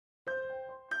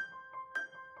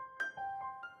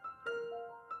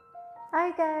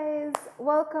Hi guys,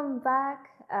 welcome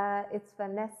back. It's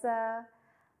Vanessa.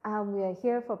 We are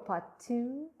here for part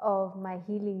 2 of my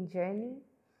healing journey.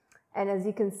 And as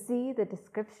you can see, the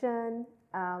description,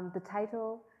 the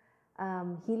title,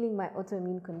 Healing My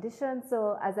Autoimmune Condition.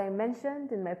 So as I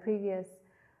mentioned in my previous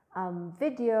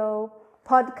video,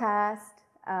 podcast,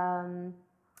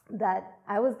 that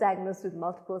I was diagnosed with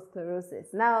multiple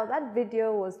sclerosis. Now that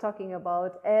video was talking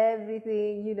about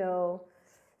everything,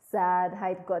 sad, how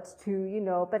it got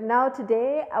to, but now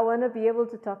today I want to be able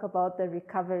to talk about the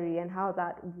recovery and how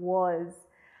that was.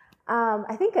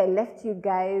 I think I left you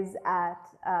guys at,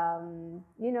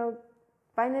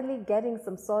 finally getting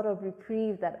some sort of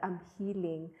reprieve that I'm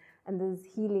healing and there's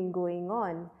healing going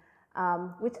on,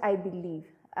 which I believe.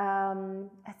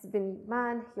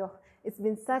 It's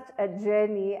been such a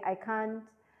journey. I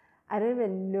don't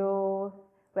even know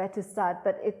where to start,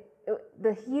 but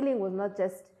the healing was not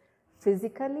just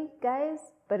physically, guys,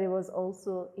 but it was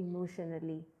also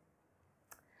emotionally.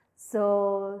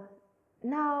 So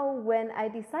now when I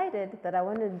decided that I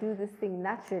want to do this thing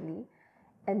naturally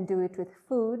and do it with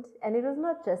food, and it was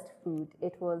not just food,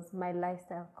 it was my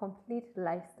lifestyle, complete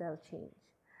lifestyle change.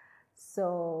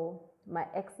 So my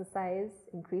exercise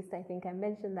increased. I think I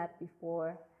mentioned that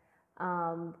before,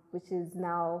 which is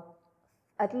now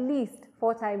at least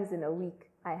 4 times in a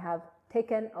week I have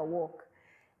taken a walk.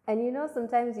 And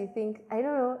sometimes you think, I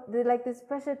don't know, there's like this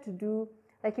pressure to do,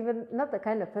 like even not the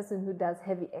kind of person who does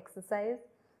heavy exercise.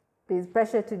 There's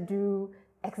pressure to do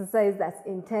exercise that's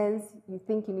intense. You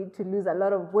think you need to lose a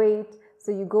lot of weight,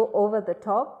 so you go over the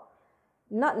top.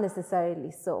 Not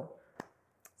necessarily so.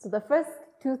 So the first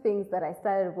 2 things that I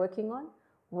started working on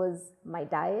was my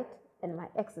diet and my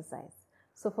exercise.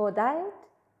 So for diet,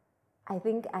 I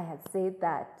think I had said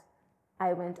that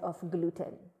I went off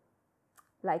gluten,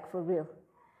 like for real.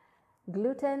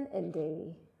 Gluten and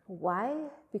dairy. Why?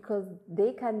 Because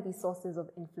they can be sources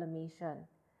of inflammation.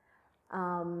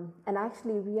 And I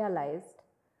actually realized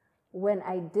when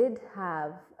I did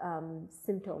have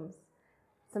symptoms,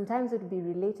 sometimes it would be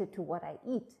related to what I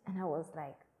eat. And I was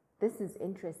like, this is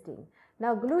interesting.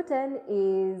 Now, gluten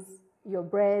is your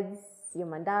breads, your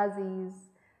mandazis,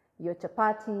 your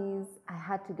chapatis. I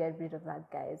had to get rid of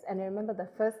that, guys. And I remember the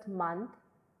first month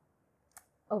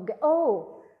of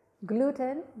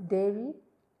gluten, dairy,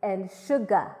 and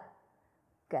sugar.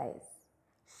 Guys,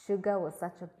 sugar was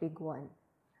such a big one.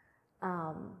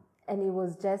 And it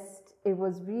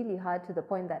was really hard to the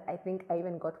point that I think I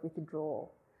even got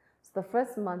withdrawal. So the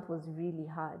first month was really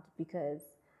hard because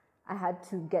I had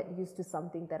to get used to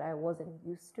something that I wasn't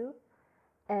used to.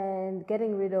 And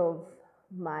getting rid of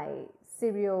my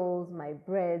cereals, my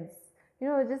breads,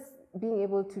 just being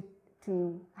able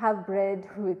to have bread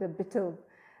with a bit of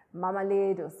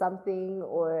marmalade or something,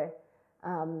 or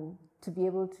to be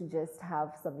able to just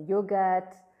have some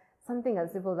yogurt, something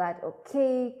as simple as that, or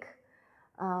cake,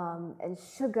 and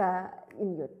sugar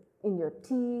in your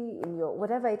tea, in your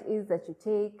whatever it is that you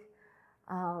take.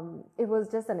 It was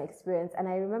just an experience. And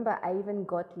I remember I even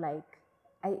got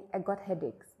I got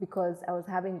headaches because I was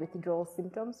having withdrawal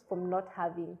symptoms from not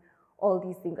having all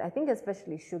these things. I think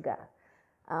especially sugar.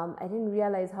 I didn't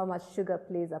realize how much sugar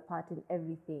plays a part in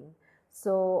everything.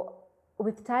 So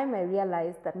with time, I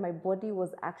realized that my body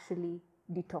was actually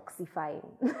detoxifying.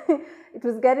 It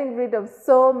was getting rid of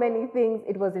so many things.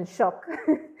 It was in shock.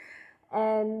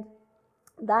 And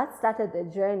that started the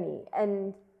journey.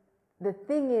 And the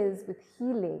thing is, with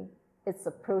healing, it's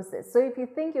a process. So if you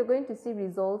think you're going to see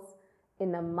results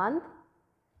in a month,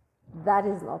 that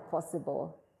is not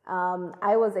possible.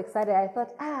 I was excited. I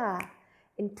thought,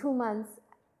 in 2 months,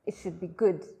 it should be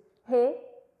good. Hey,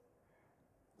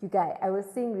 you guys, I was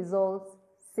seeing results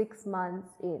 6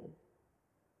 months in.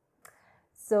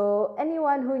 So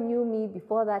anyone who knew me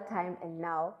before that time and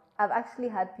now, I've actually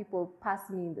had people pass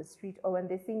me in the street, or when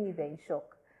they see me, they're in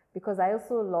shock. Because I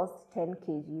also lost 10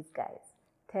 kgs, guys.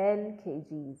 10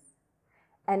 kgs.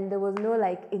 And there was no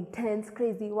intense,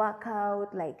 crazy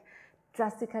workout,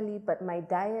 drastically, but my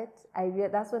diet,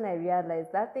 that's when I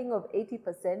realized that thing of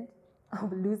 80%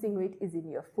 of losing weight is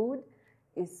in your food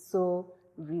is so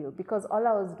real. Because all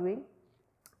I was doing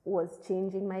was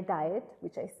changing my diet,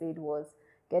 which I said was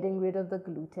getting rid of the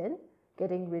gluten,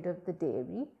 getting rid of the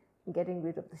dairy, getting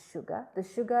rid of the sugar. The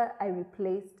sugar I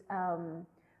replaced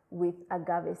with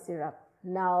agave syrup.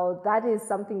 Now, that is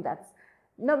something that's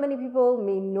not many people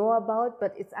may know about,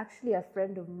 but it's actually a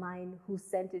friend of mine who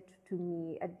sent it to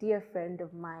me, a dear friend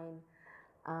of mine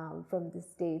from the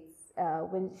States.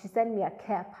 When she sent me a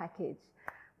care package,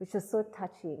 which was so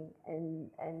touching,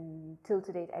 and till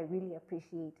to date, I really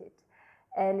appreciate it.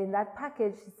 And in that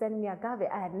package, she sent me agave.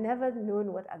 I had never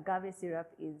known what agave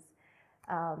syrup is.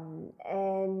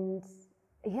 And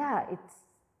yeah, it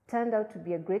turned out to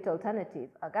be a great alternative,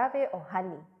 agave or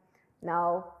honey.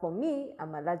 Now, for me,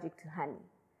 I'm allergic to honey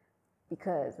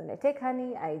because when I take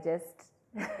honey, I just,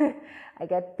 I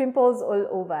get pimples all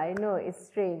over. I know, it's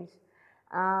strange.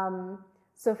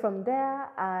 So from there,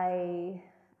 I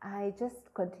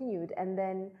just continued. And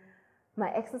then my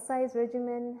exercise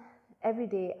regimen, every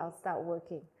day I'll start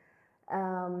working.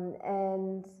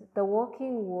 And the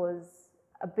walking was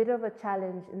a bit of a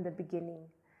challenge in the beginning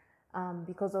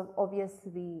because of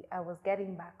obviously I was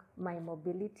getting back my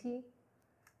mobility,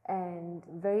 and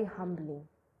very humbling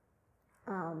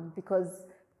because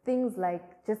things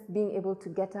like just being able to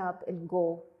get up and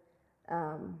go.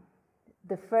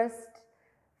 The first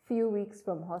few weeks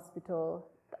from hospital,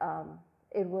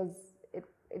 it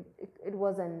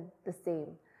wasn't the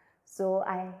same. So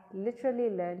I literally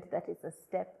learned that it's a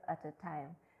step at a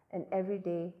time, and every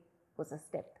day was a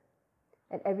step.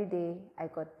 And every day I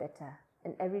got better,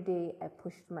 and every day I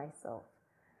pushed myself.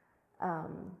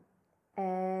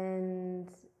 And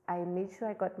I made sure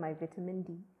I got my vitamin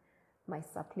D, my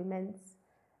supplements,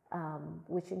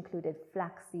 which included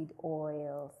flaxseed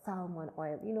oil, salmon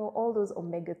oil, you know, all those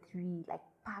omega-3, like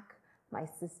pack my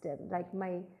system. My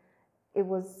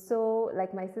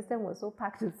system was so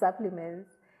packed with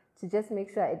supplements to just make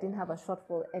sure I didn't have a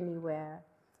shortfall anywhere.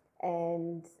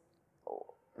 And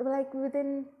like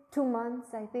within 2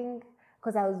 months, I think,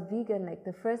 because I was vegan, like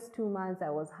the first 2 months I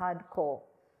was hardcore.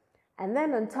 And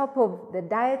then on top of the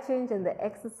diet change and the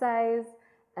exercise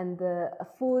and the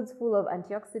foods full of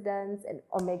antioxidants and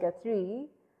omega-3,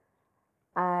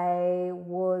 I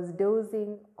was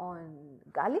dosing on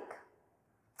garlic.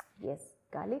 Yes,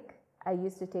 garlic. I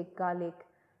used to take garlic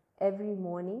every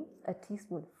morning, a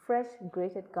teaspoon fresh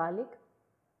grated garlic,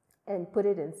 and put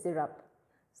it in syrup.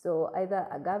 So either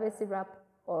agave syrup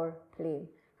or plain.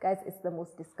 Guys, it's the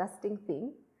most disgusting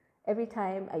thing. Every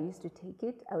time I used to take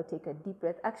it, I would take a deep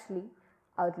breath. Actually,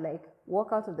 I would like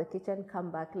walk out of the kitchen,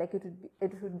 come back, like it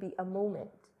would be a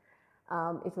moment.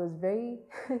 It was very,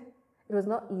 it was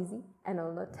not easy, and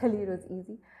I'll not tell you it was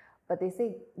easy, but they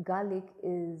say garlic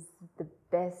is the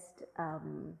best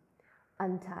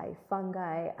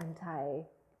anti-fungi,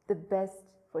 the best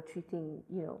for treating,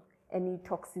 you know, any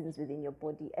toxins within your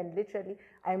body. And literally,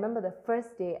 I remember the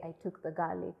first day I took the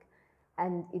garlic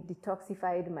and it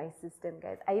detoxified my system,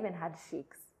 guys. I even had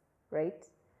shakes, right?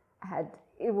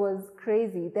 It was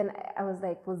crazy. Then I was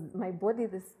like, was my body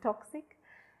this toxic?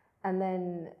 And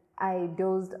then I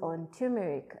dosed on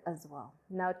turmeric as well.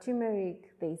 Now,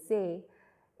 turmeric, they say,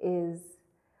 is,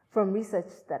 from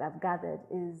research that I've gathered,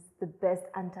 is the best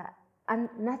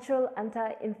natural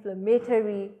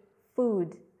anti-inflammatory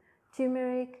food.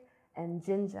 Turmeric and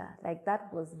ginger, like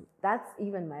that's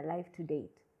even my life to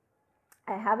date.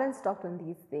 I haven't stopped on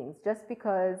these things just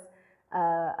because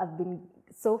I've been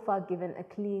so far given a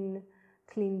clean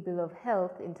bill of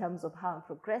health in terms of how I'm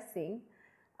progressing.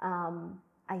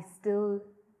 I still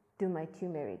do my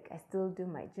turmeric, I still do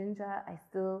my ginger,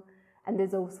 and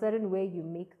there's a certain way you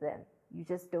make them. You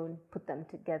just don't put them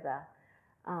together.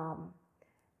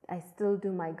 I still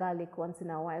do my garlic once in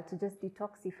a while to just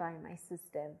detoxify my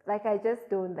system. Like, I just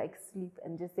don't like sleep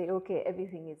and just say, okay,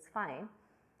 everything is fine.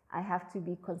 I have to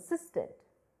be consistent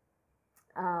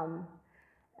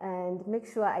and make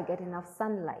sure I get enough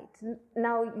sunlight.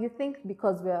 Now, you think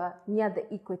because we're near the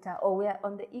equator or we're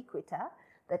on the equator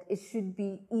that it should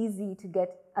be easy to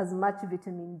get as much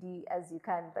vitamin D as you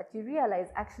can, but you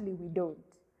realize actually we don't,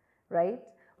 right?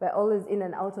 We're always in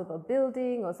and out of a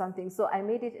building or something. So I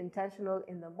made it intentional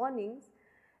in the mornings,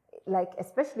 like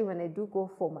especially when I do go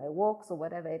for my walks or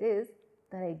whatever it is,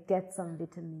 that I get some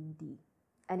vitamin D.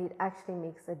 And it actually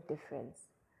makes a difference,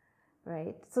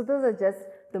 right? So those are just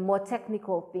the more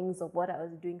technical things of what I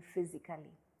was doing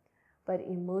physically. But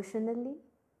emotionally,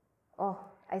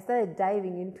 I started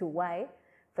diving into why.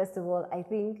 First of all, I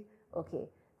think, okay,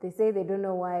 they say they don't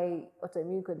know why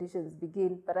autoimmune conditions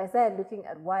begin, but I started looking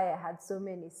at why I had so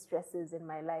many stresses in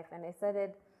my life, and I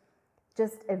started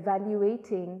just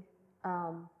evaluating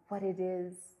what it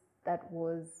is that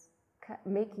was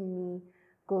making me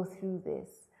go through this.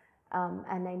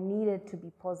 And I needed to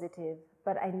be positive,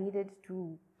 but I needed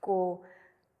to go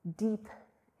deep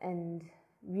and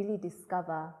really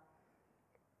discover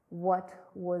what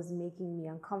was making me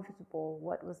uncomfortable,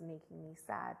 what was making me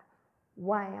sad,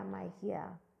 why am I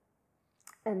here?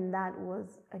 And that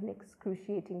was an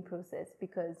excruciating process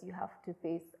because you have to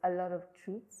face a lot of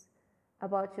truths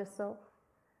about yourself,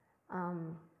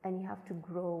 and you have to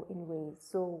grow in ways.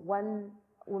 So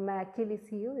my Achilles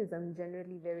heel is I'm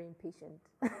generally very impatient.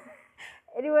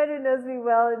 Anyone who knows me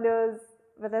well knows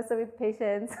Vanessa with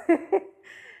patience.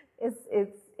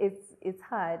 it's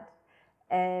hard.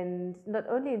 And not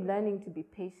only learning to be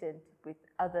patient with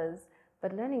others,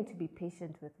 but learning to be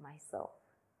patient with myself.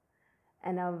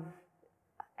 And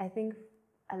I think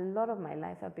a lot of my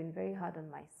life I've been very hard on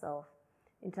myself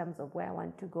in terms of where I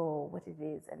want to go, what it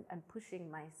is, and pushing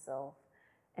myself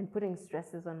and putting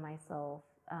stresses on myself,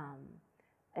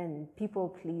 and people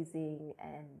pleasing,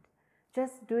 and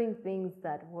just doing things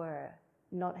that were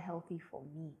not healthy for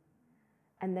me.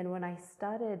 And then when I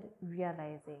started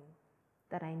realizing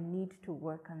that I need to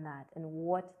work on that and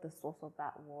what the source of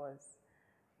that was,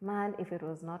 man, if it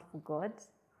was not for God,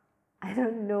 I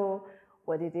don't know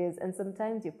what it is. And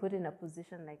sometimes you're put in a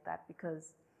position like that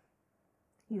because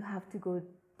you have to go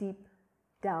deep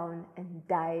down and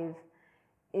dive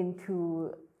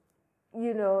into,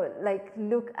 like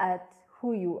look at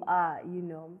who you are,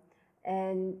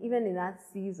 and even in that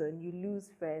season, you lose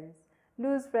friends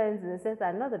in the sense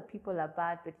that not that people are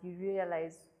bad, but you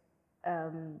realize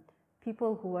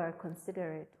people who are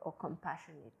considerate or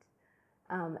compassionate,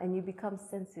 and you become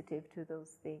sensitive to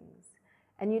those things,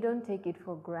 and you don't take it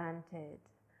for granted,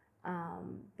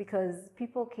 because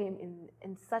people came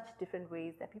in such different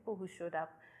ways. That people who showed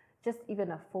up, just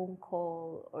even a phone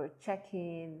call or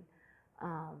check-in,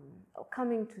 or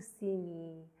coming to see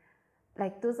me,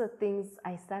 like those are things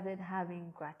I started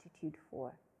having gratitude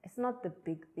for. It's not the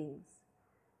big things,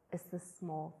 it's the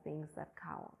small things that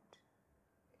count.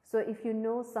 So if you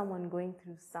know someone going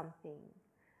through something,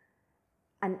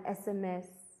 an SMS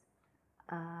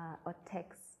or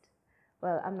text,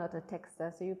 well, I'm not a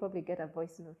texter, so you probably get a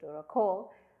voice note or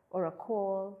a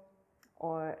call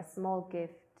or a small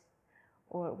gift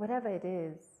or whatever it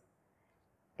is,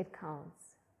 it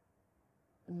counts.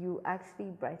 You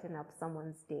actually brighten up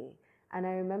someone's day. And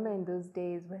I remember in those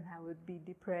days when I would be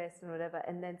depressed and whatever,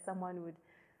 and then someone would,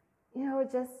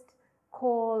 just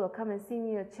call or come and see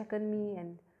me or check on me,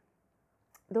 and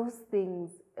those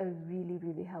things are really,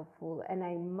 really helpful. And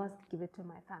I must give it to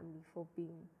my family for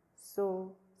being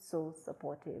so, so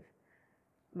supportive.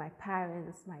 My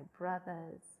parents, my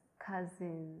brothers,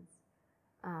 cousins,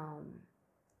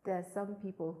 there are some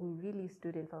people who really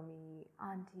stood in for me,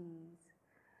 aunties.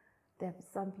 There are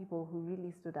some people who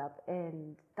really stood up,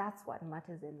 and that's what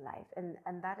matters in life.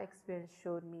 And that experience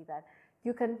showed me that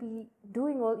you can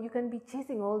be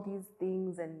chasing all these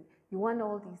things, and you want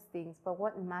all these things, but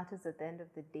what matters at the end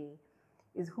of the day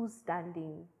is who's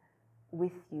standing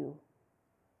with you,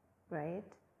 right?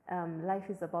 Life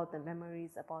is about the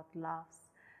memories, about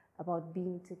laughs, about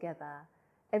being together.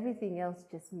 Everything else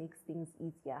just makes things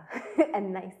easier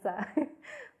and nicer.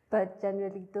 But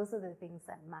generally, those are the things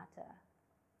that matter.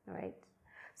 Right?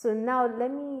 So now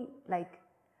let me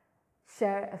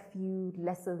share a few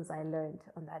lessons I learned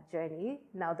on that journey.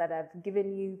 Now that I've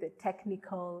given you the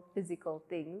technical, physical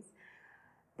things,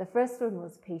 the first one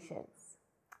was patience.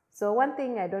 So one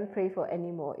thing I don't pray for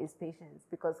anymore is patience,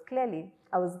 because clearly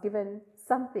I was given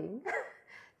something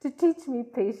to teach me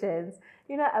patience.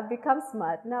 I've become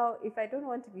smart. Now, if I don't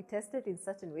want to be tested in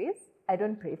certain ways, I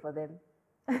don't pray for them.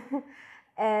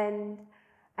 And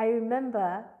I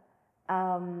remember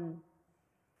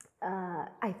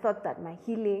I thought that my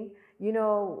healing,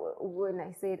 when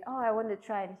I said, I want to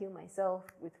try and heal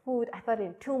myself with food, I thought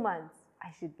in 2 months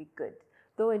I should be good.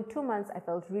 Though in 2 months I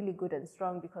felt really good and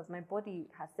strong, because my body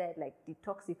has said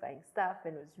detoxifying stuff,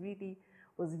 and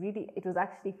it was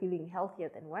actually feeling healthier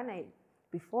than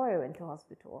before I went to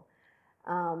hospital.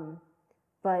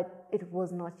 But it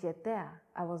was not yet there.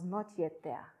 I was not yet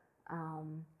there.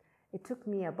 It took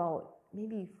me about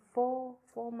maybe four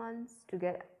months to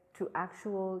get to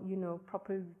actual,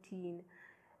 proper routine.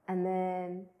 And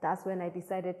then that's when I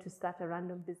decided to start a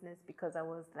random business, because I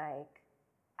was like,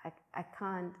 I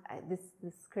can't,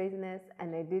 this craziness.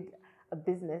 And I did a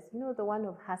business, the one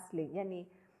of hustling. Yani,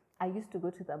 I used to go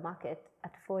to the market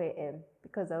at 4 a.m.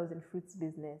 because I was in fruits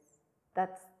business.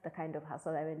 That's the kind of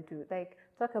hustle I went to.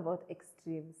 Talk about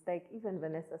extremes. Even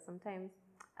Vanessa, sometimes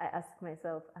I ask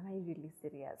myself, am I really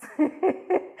serious?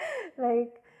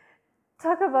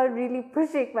 Talk about really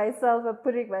pushing myself or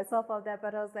putting myself out there.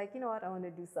 But I was like, you know what, I want to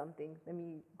do something. Let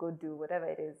me go do whatever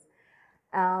it is.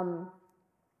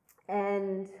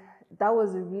 And that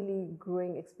was a really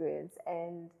growing experience.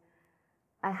 And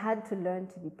I had to learn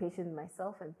to be patient with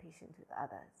myself and patient with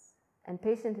others. And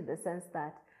patient in the sense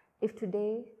that if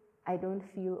today I don't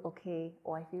feel okay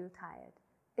or I feel tired,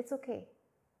 it's okay.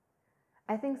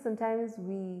 I think sometimes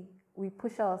we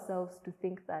push ourselves to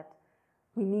think that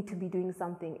we need to be doing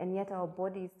something, and yet our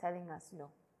body is telling us no,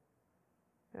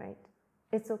 right?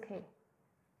 It's okay.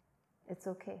 It's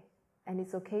okay. And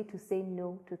it's okay to say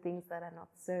no to things that are not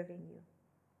serving you,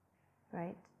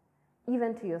 right?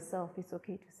 Even to yourself, it's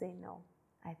okay to say no.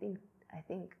 I think I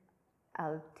think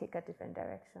I'll take a different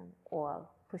direction, or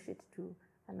I'll push it to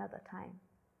another time,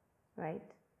 right?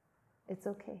 It's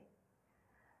okay.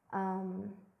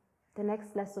 The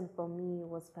next lesson for me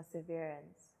was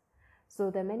perseverance. So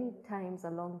there are many times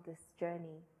along this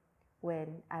journey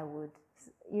when I would,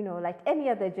 like any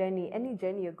other journey, any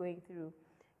journey you're going through,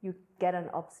 you get an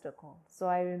obstacle. So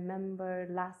I remember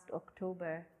last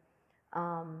October,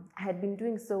 I had been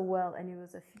doing so well, and it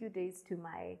was a few days to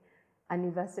my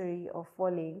anniversary of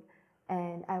falling,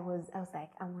 and I was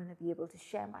like, I want to be able to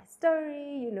share my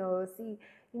story, see,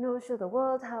 show the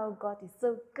world how God is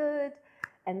so good.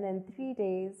 And then 3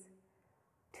 days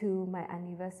to my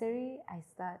anniversary, I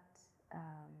start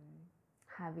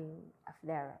having a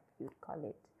flare-up, you'd call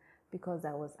it, because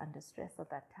I was under stress at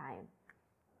that time.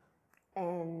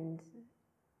 And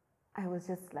I was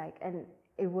just like, and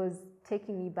it was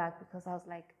taking me back, because I was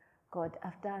like, God,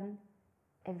 I've done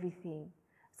everything.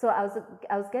 So I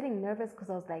was getting nervous, because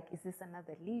I was like, is this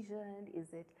another lesion?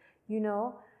 Is it,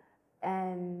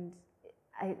 and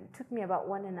it took me about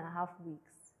 1.5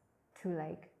 weeks to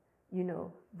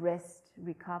rest,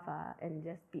 recover, and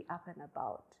just be up and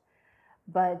about.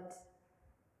 But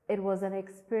it was an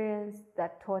experience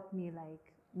that taught me,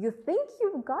 like, you think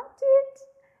you've got it,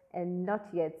 and not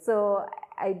yet. So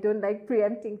I don't like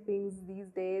preempting things these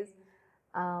days.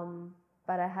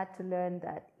 But I had to learn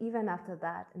that even after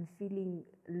that, and feeling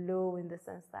low in the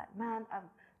sense that, man, I've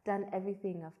done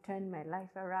everything. I've turned my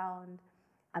life around.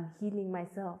 I'm healing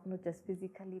myself, not just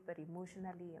physically, but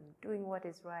emotionally. I'm doing what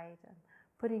is right. I'm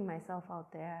putting myself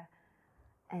out there,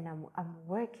 and I'm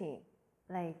working,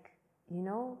 like,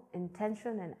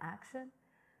 intention and action.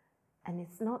 And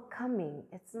it's not coming.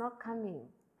 It's not coming.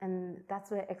 And that's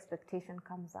where expectation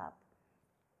comes up.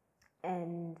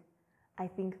 And I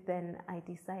think then I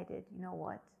decided, you know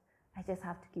what, I just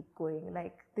have to keep going.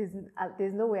 Like, there's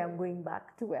no way I'm going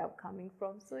back to where I'm coming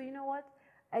from. So you know what,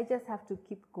 I just have to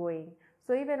keep going.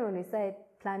 So even when we started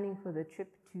planning for the trip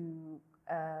to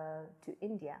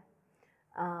India,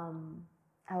 I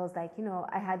was like,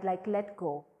 I had let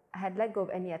go. I had let go of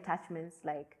any attachments,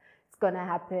 like, it's gonna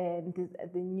happen,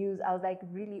 the news. I was like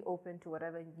really open to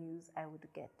whatever news I would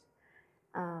get.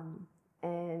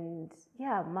 And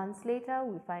yeah, months later,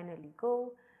 we finally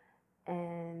go.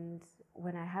 And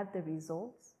when I had the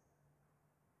results,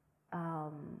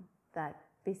 that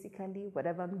basically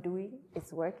whatever I'm doing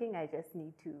is working, I just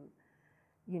need to,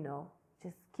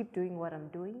 just keep doing what I'm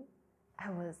doing, I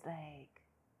was like,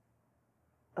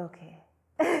 okay.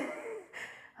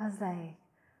 I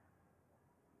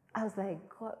was like,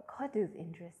 God is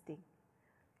interesting.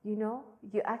 You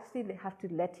actually have to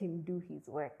let him do his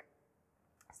work.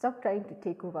 Stop trying to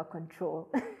take over control.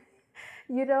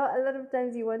 A lot of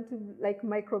times you want to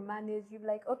micromanage. You're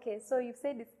like, okay, so you've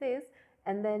said it's this,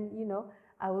 and then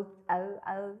I'll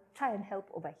try and help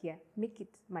over here, make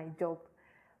it my job.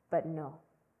 But no,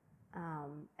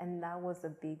 and that was a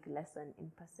big lesson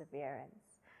in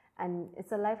perseverance, and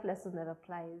it's a life lesson that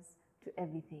applies to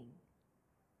everything.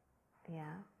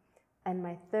 Yeah, and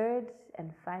my third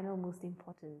and final most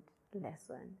important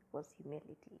lesson was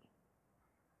humility.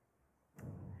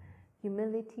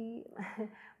 Humility,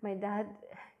 my dad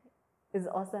is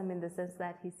awesome in the sense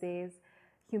that he says,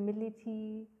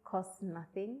 humility costs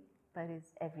nothing, but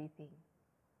is everything.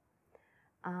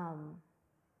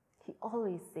 He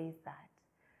always says that.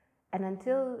 And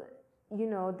until,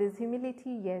 there's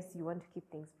humility, yes, you want to keep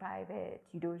things private,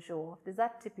 you don't show off. There's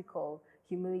that typical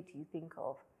humility you think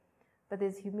of. But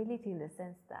there's humility in the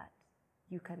sense that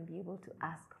you can be able to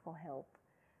ask for help.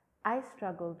 I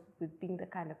struggled with being the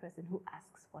kind of person who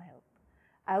asks for help.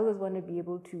 I always want to be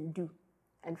able to do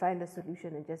and find a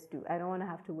solution and just do. I don't want to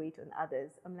have to wait on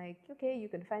others. I'm like, okay, you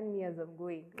can find me as I'm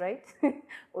going, right?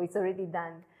 Or it's already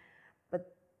done.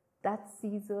 But that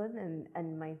season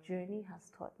and my journey has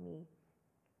taught me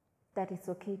that it's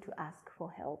okay to ask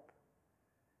for help.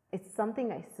 It's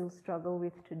something I still struggle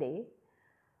with today.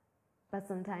 But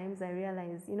sometimes I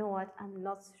realize, you know what, I'm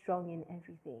not strong in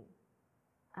everything.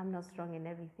 I'm not strong in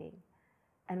everything.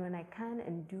 And when I can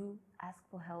and do ask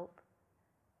for help,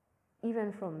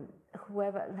 even from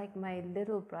whoever, like my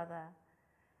little brother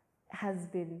has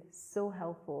been so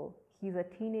helpful. He's a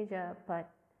teenager, but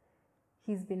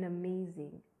he's been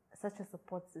amazing, such a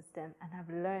support system, and I've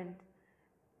learned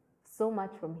so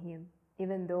much from him,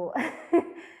 even though,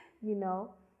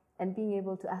 and being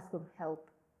able to ask for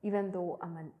help, even though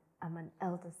I'm an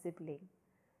elder sibling,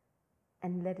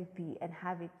 and let it be and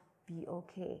have it be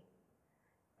okay.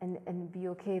 And be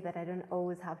okay that I don't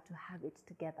always have to have it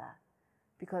together.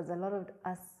 Because a lot of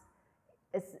us,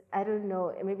 I don't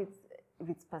know, maybe if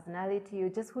it's personality or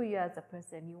just who you are as a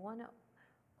person, you want to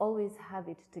always have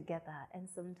it together. And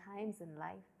sometimes in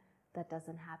life, that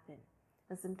doesn't happen.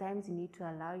 And sometimes you need to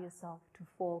allow yourself to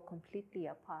fall completely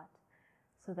apart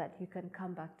so that you can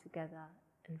come back together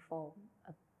and form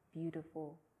a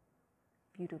beautiful,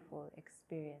 beautiful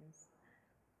experience.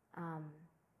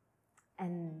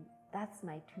 And that's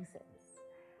my 2 cents.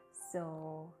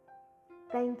 So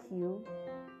thank you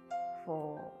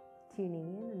for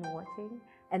tuning in and watching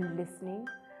and listening.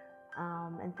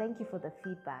 And thank you for the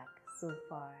feedback so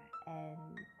far.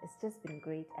 And it's just been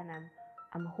great. And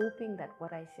I'm hoping that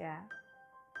what I share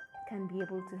can be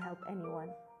able to help anyone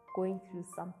going through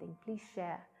something. Please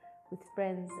share with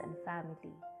friends and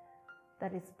family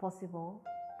that it's possible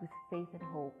with faith and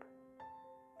hope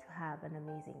to have an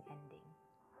amazing ending.